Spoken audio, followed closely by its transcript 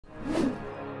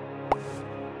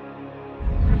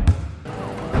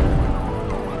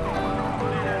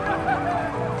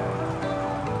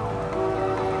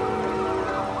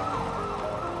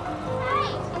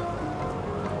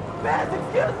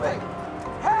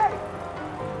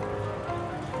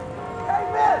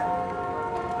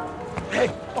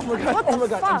my god. What Oh my the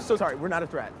god. fuck? I'm so sorry. We're not a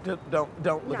threat.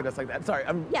 Don't look at us like that. Sorry.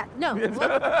 Yeah. No.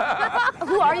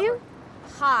 Who are you?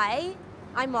 Hi,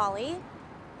 I'm Molly.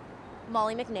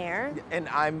 Molly McNair. And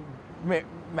I'm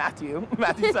Matthew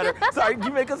Sutter. Sorry,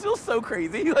 you make us feel so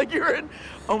crazy. Like you're in.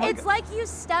 Oh my god. It's like you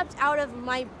stepped out of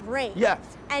my brain. Yes.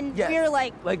 And yes. we're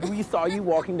like. Like we saw you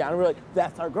walking down, and we're like,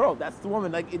 that's our girl. That's the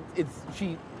woman. Like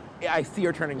she. I see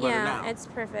her turning butter now. Yeah, it's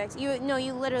perfect. You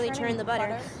literally turn the butter.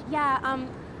 butter? Yeah.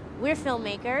 We're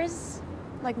filmmakers.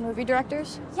 Like movie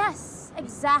directors? Yes,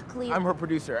 exactly. I'm her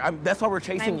producer. That's why we're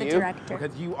chasing I'm the you. director.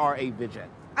 Because you are a Vidget.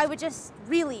 I would just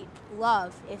really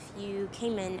love if you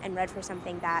came in and read for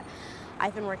something that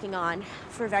I've been working on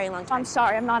for a very long time. I'm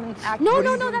sorry, I'm not an actor. No, What do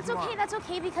no, you no, think that's you okay. want? That's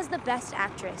okay because the best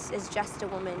actress is just a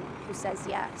woman who says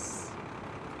yes.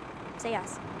 Say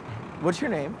yes. What's your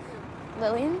name?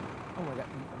 Lillian? Oh my god.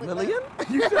 Lillian?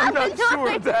 You said I'm not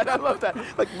sure of that. I love that.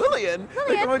 Like Lillian.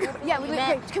 Lillian. Like, oh my god. Yeah,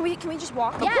 wait, can we just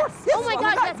walk? Yes. Yes. Oh my Oh my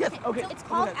god. god. Yes. Yes. Okay. So it's Oh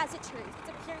my called god. As It Turns. It's